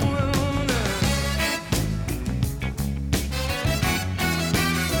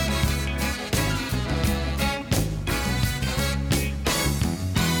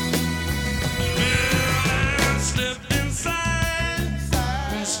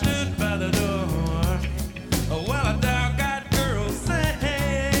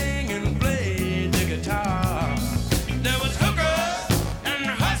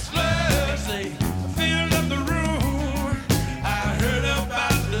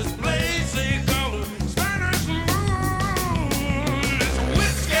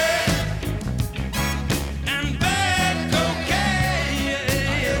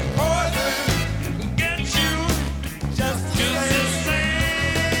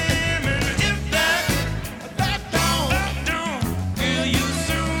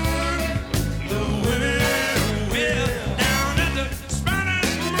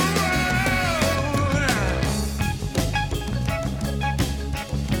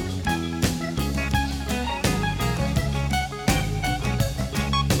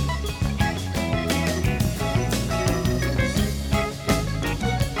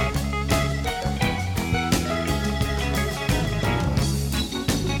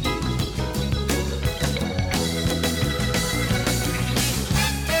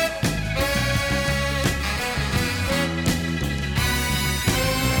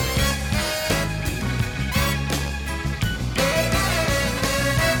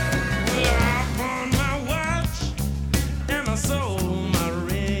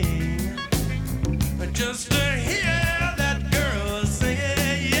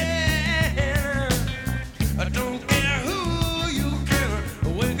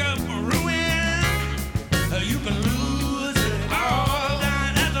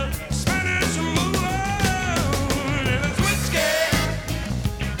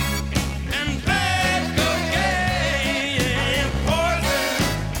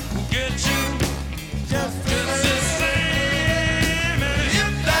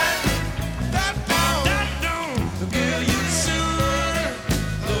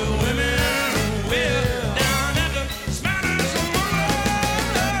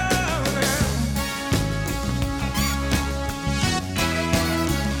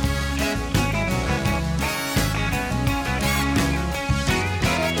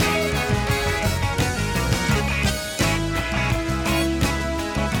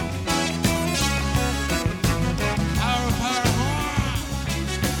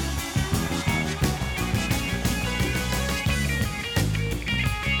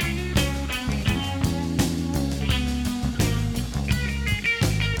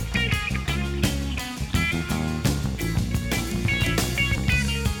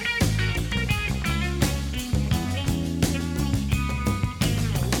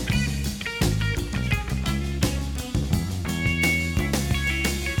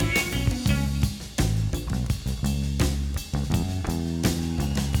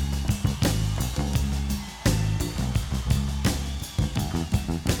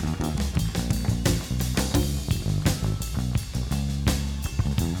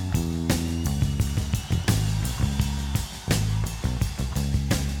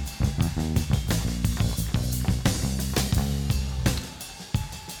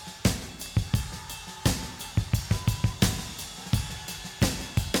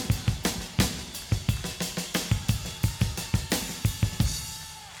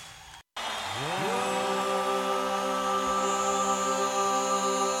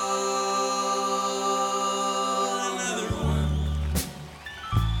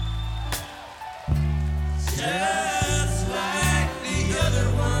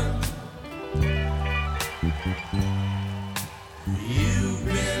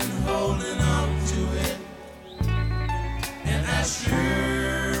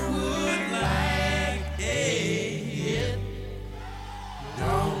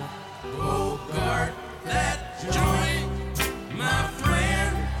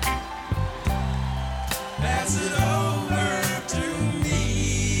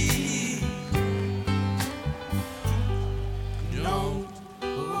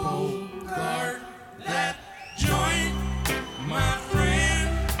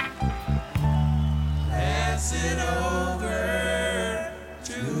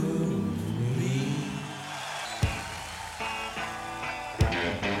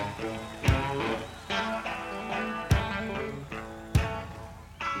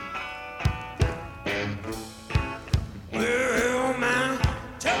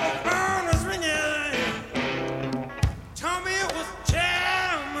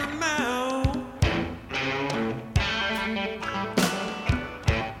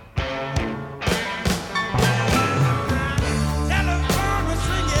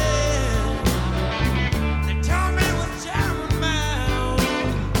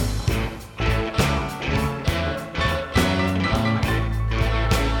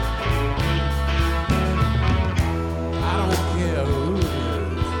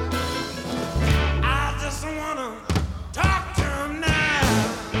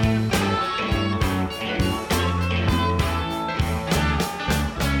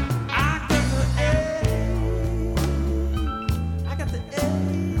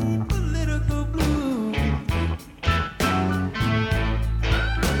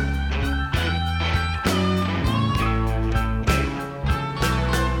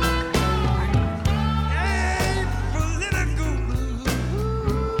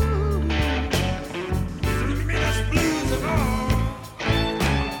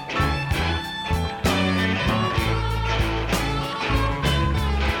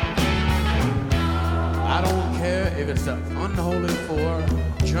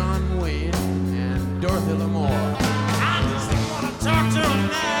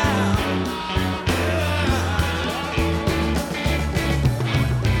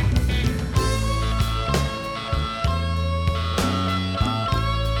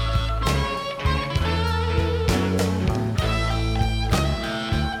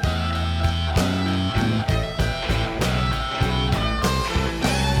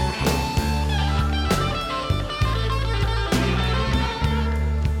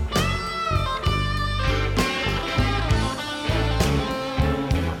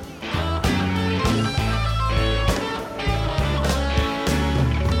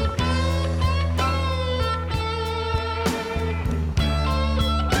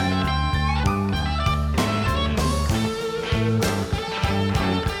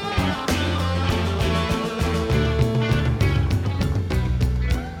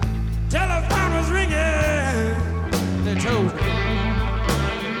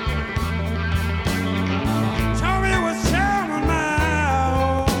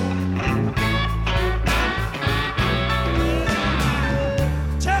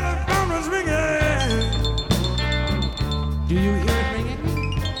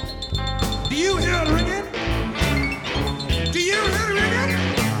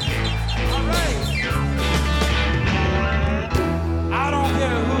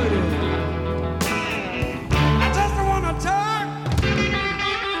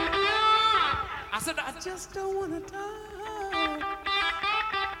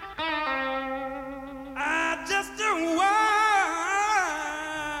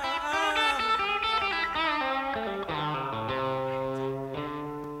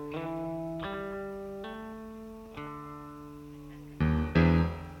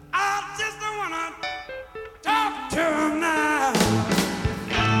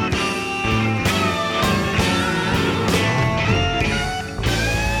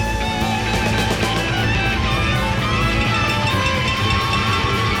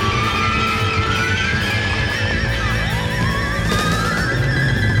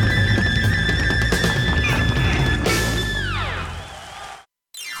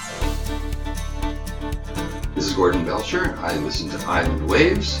 listen to Island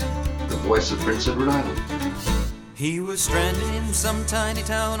Waves, the voice of Prince Edward Island. He was stranded in some tiny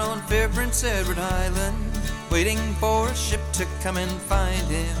town on fair Prince Edward Island, waiting for a ship to come and find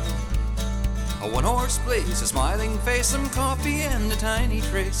him. A one-horse place, a smiling face, some coffee and a tiny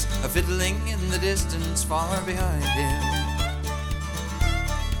trace of fiddling in the distance far behind him.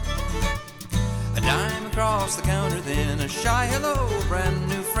 A dime across the counter then, a shy hello, brand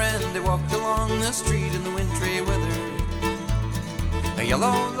new friend. They walked along the street in the wintry weather. A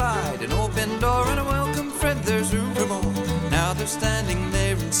yellow light, an open door, and a welcome friend. There's room for more. Now they're standing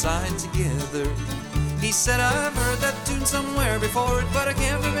there inside together. He said, I've heard that tune somewhere before, but I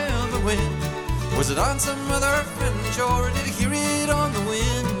can't remember when. Was it on some other friendly shore, or did I hear it on the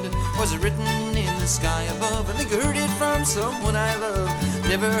wind? Was it written in the sky above? I think I heard it from someone I love.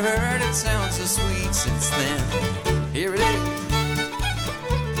 Never heard it sound so sweet since then. Here it is.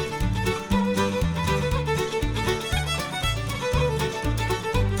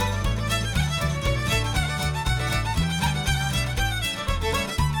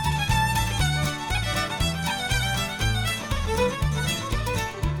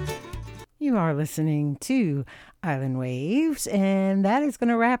 You are listening to Island Waves, and that is going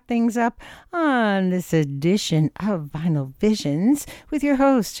to wrap things up on this edition of Vinyl Visions with your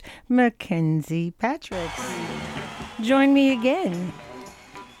host, Mackenzie Patrick. Join me again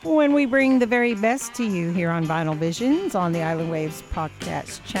when we bring the very best to you here on Vinyl Visions on the Island Waves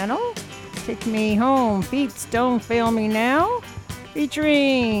podcast channel. Take Me Home, Feet Don't Fail Me Now,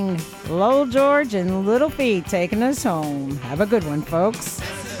 featuring Lowell George and Little Feet taking us home. Have a good one, folks.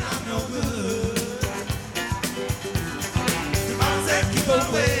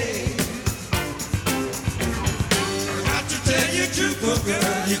 Away. I got to tell you true, good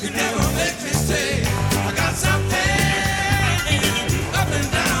girl, you can never make me stay. I got something up and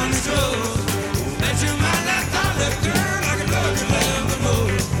down the road that you might not call a girl. I can love you the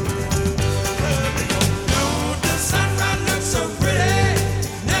most. Don't the sunrise look so pretty?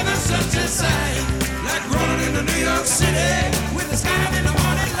 Never such a sight like rolling into New York City with the sky in the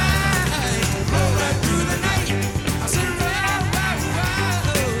morning light. Roll right through the night. I said,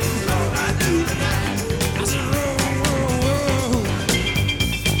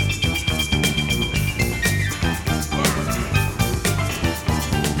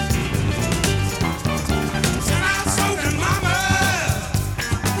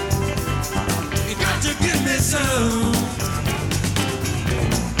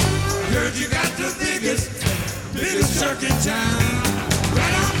 biggest circuit town.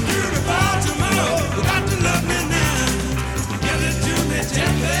 Right on through to Baltimore. You got to love me now. Give it to me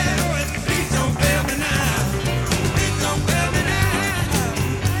gently. Please don't fail me now. Please don't fail me now.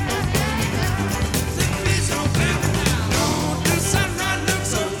 Please don't fail me now. Don't the sunrise look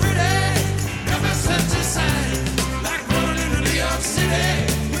so pretty? Never such a sight like rolling into New York City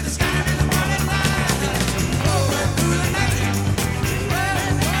with the sky in the morning light. Oh, right through the night.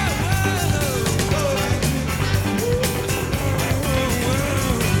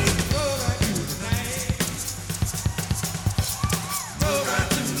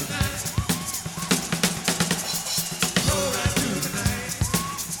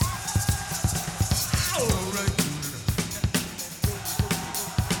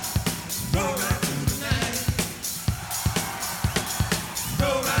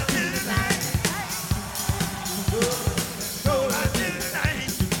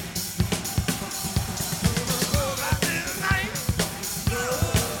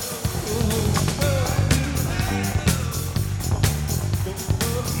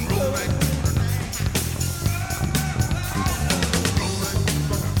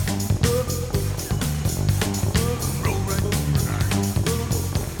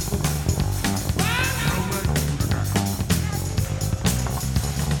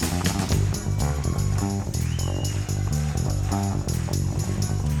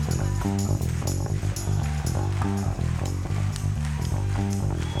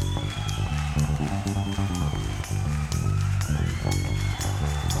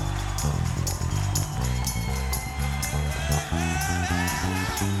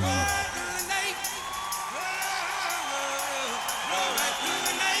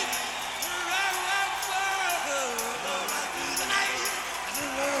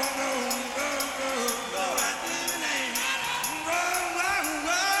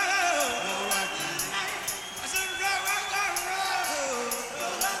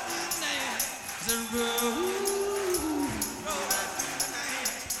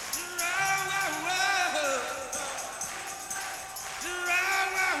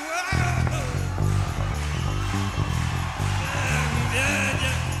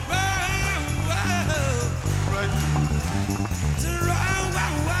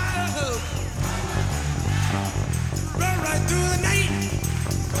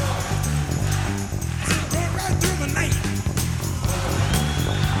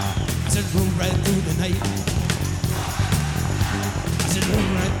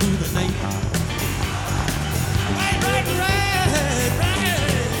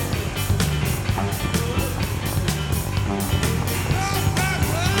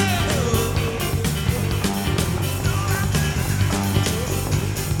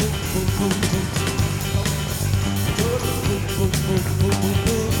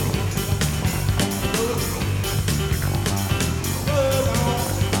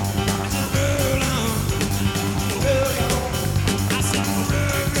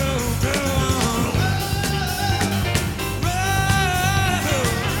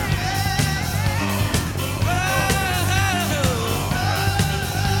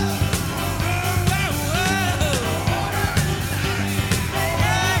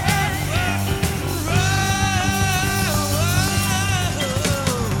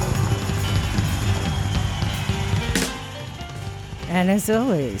 And as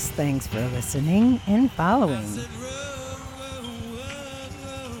always, thanks for listening and following.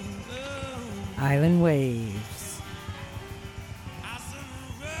 Island Waves.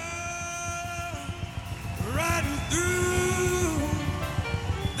 Riding through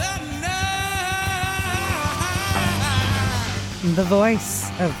the night. The voice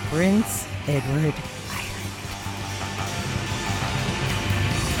of Prince Edward.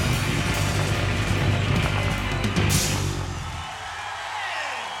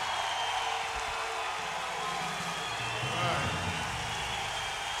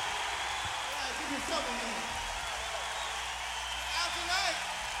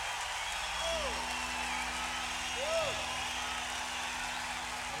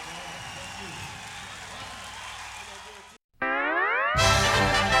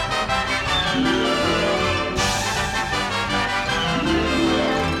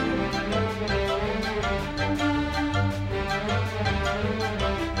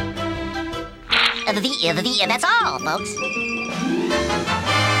 That's all, folks.